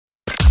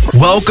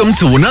Welcome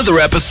to another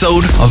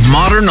episode of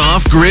Modern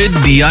Off-Grid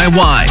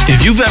DIY.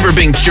 If you've ever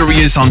been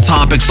curious on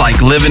topics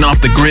like living off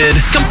the grid,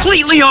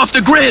 completely off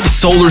the grid,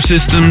 solar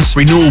systems,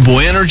 renewable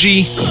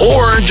energy,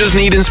 or just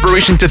need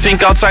inspiration to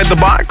think outside the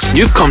box,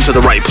 you've come to the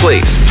right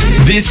place.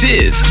 This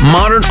is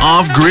Modern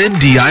Off-Grid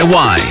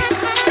DIY.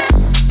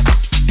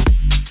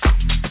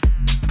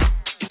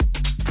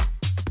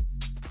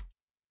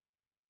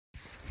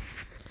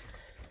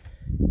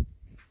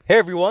 Hey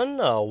everyone,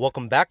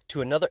 welcome back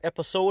to another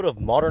episode of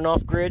Modern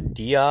Off-Grid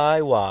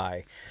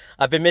DIY.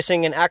 I've been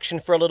missing in action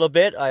for a little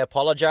bit. I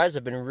apologize.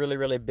 I've been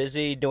really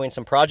busy doing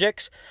some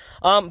projects.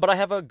 But I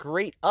have a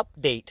great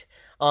update.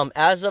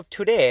 As of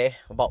today,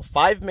 about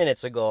 5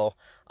 minutes ago,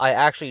 I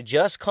actually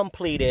just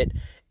completed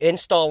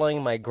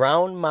installing my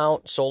ground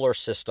mount solar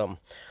system.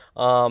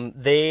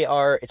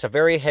 It's a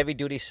very heavy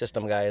duty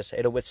system, guys.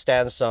 It'll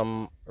withstand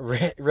some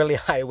really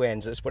high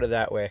winds, let's put it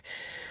that way.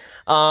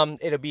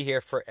 It'll be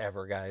here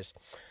forever, guys.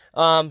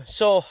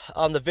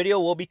 The video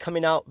will be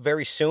coming out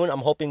very soon.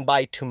 I'm hoping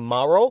by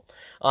tomorrow,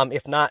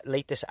 if not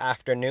late this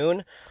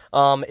afternoon.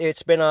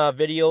 It's been a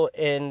video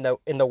in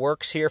the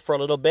works here for a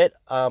little bit.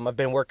 I've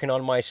been working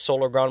on my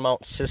solar ground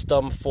mount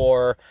system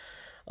for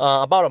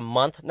about a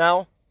month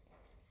now.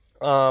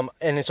 And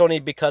it's only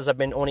because I've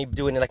been only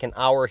doing like an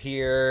hour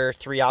here,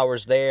 3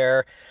 hours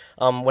there,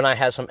 when I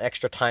have some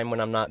extra time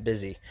when I'm not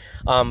busy.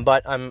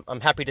 But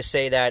I'm happy to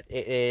say that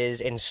it is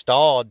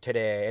installed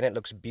today, and it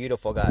looks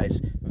beautiful,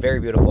 guys. Very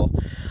beautiful.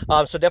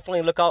 So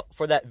definitely look out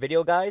for that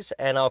video, guys,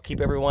 and I'll keep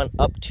everyone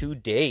up to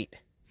date.